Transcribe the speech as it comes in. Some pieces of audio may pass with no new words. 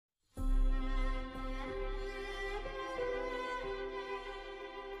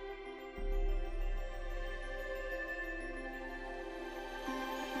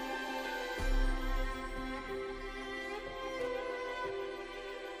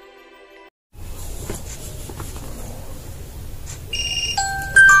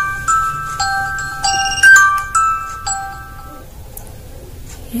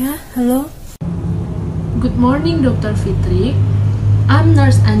Hello? Good morning, Dr. Fitri. I'm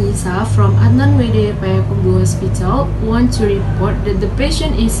Nurse Annisa from Adnan WD Payakumbuh Hospital. Want to report that the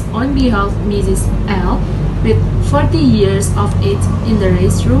patient is on behalf of Mrs. L with 40 years of age in the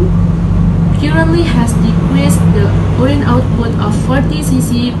restroom. Currently has decreased the urine output of 40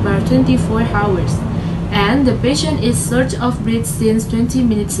 cc per 24 hours, and the patient is short of breath since 20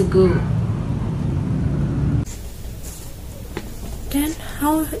 minutes ago. Then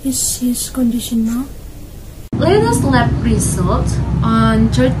how is his condition now? Latest lab results on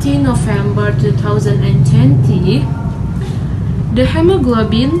 13 November 2020, the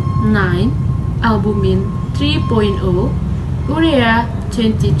hemoglobin 9, albumin 3.0, urea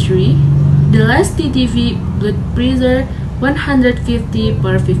 23, the last TTV blood pressure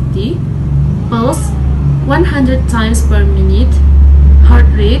 150/50, pulse 100 times per minute, heart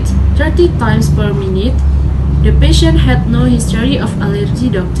rate 30 times per minute. The patient had no history of allergy,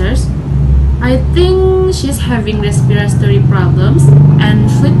 doctors. I think she's having respiratory problems and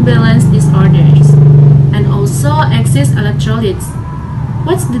fluid balance disorders, and also excess electrolytes.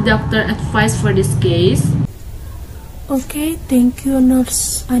 What's the doctor advice for this case? Okay, thank you,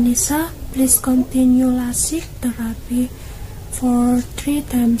 Nurse Annisa. Please continue LASIK therapy for 3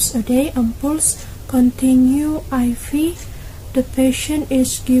 times a day and pulse. Continue IV. The patient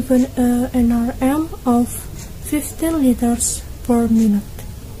is given a NRM of 15 liters per minute.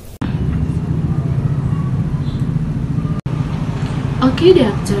 Okay,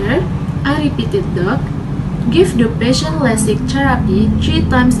 doctor. I repeated, doc. Give the patient LASIK therapy 3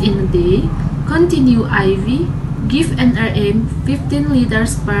 times in a day. Continue IV. Give NRM 15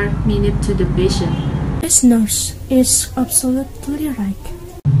 liters per minute to the patient. This nurse is absolutely right.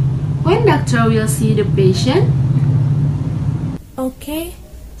 When doctor will see the patient? Okay.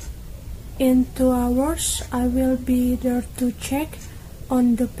 In 2 hours, I will be there to check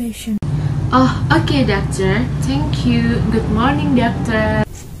on the patient. Oh, okay, doctor. Thank you. Good morning, doctor.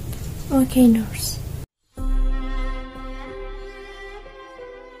 Okay, nurse.